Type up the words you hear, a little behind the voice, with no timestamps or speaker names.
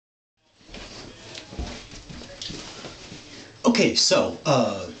Okay, so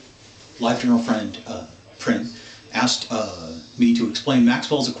live journal friend Prim asked me to explain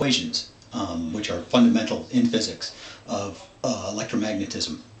Maxwell's equations, which are fundamental in physics of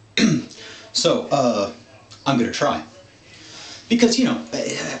electromagnetism. So I'm going to try, because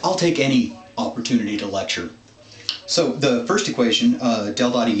I'll take any opportunity to lecture. So the first equation,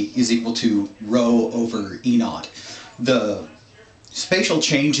 del dot E is equal to rho over E naught. The spatial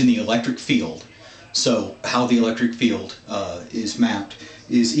change in the electric field, so how the electric field is mapped,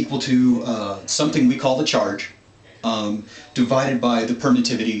 is equal to something we call the charge divided by the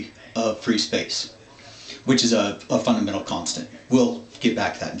permittivity of free space, which is a fundamental constant. We'll get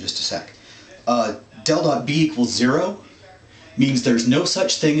back to that in just a sec. Del dot B equals 0 means there's no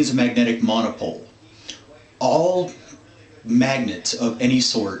such thing as a magnetic monopole. All magnets of any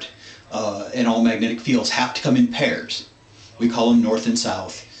sort and all magnetic fields have to come in pairs. We call them north and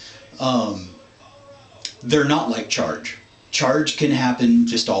south. They're not like charge. Charge can happen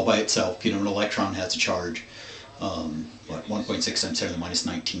just all by itself. An electron has a charge, 1.6 times 10 to the minus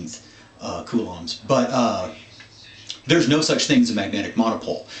 19th coulombs. But there's no such thing as a magnetic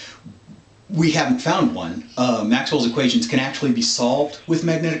monopole. We haven't found one. Maxwell's equations can actually be solved with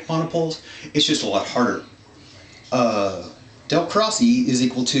magnetic monopoles. It's just a lot harder. Del cross E is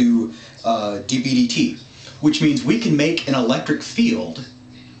equal to dB dt, which means we can make an electric field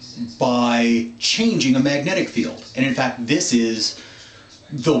by changing a magnetic field. And in fact, this is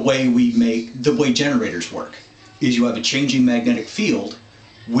the way generators work, is you have a changing magnetic field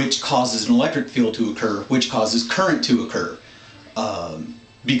which causes an electric field to occur, which causes current to occur,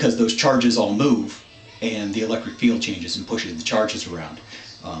 because those charges all move and the electric field changes and pushes the charges around,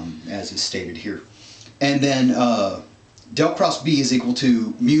 as is stated here. And then del cross B is equal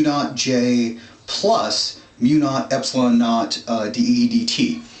to mu naught J plus mu naught epsilon naught dE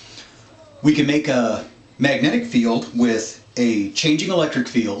dt. We can make a magnetic field with a changing electric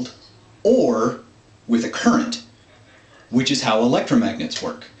field or with a current, which is how electromagnets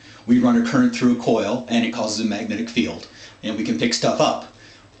work. We run a current through a coil and it causes a magnetic field, and we can pick stuff up.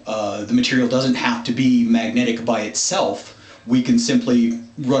 The material doesn't have to be magnetic by itself. We can simply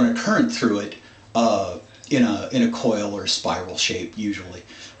run a current through it in a coil or a spiral shape usually.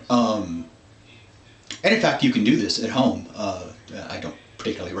 And in fact, you can do this at home. I don't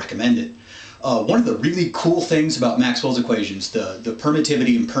particularly recommend it. One of the really cool things about Maxwell's equations, the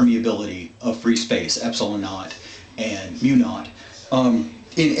permittivity and permeability of free space, epsilon naught and mu naught,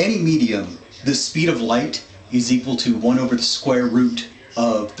 in any medium, the speed of light is equal to 1 over the square root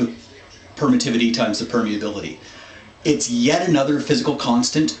of the permittivity times the permeability. It's yet another physical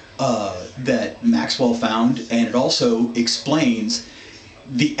constant that Maxwell found, and it also explains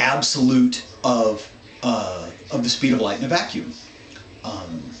the absolute of the speed of light in a vacuum,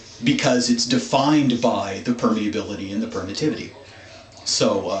 because it's defined by the permeability and the permittivity.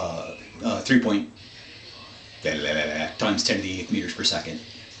 So 3 times 10 to the 8th meters per second.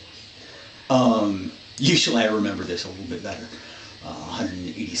 Usually I remember this a little bit better.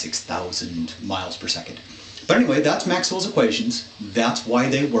 186,000 miles per second. But anyway, that's Maxwell's equations. That's why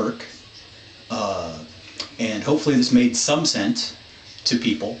they work. And hopefully this made some sense to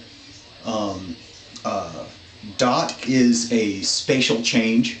people. Dot is a spatial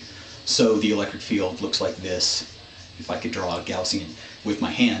change, so the electric field looks like this, if I could draw a Gaussian with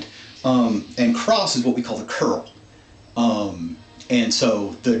my hand. And cross is what we call the curl. And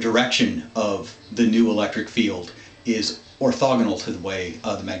so the direction of the new electric field is orthogonal to the way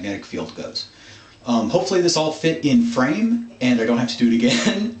the magnetic field goes. Hopefully this all fit in frame and I don't have to do it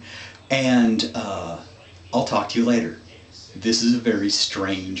again. And I'll talk to you later. This is a very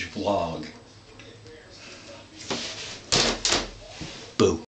strange vlog. Boo.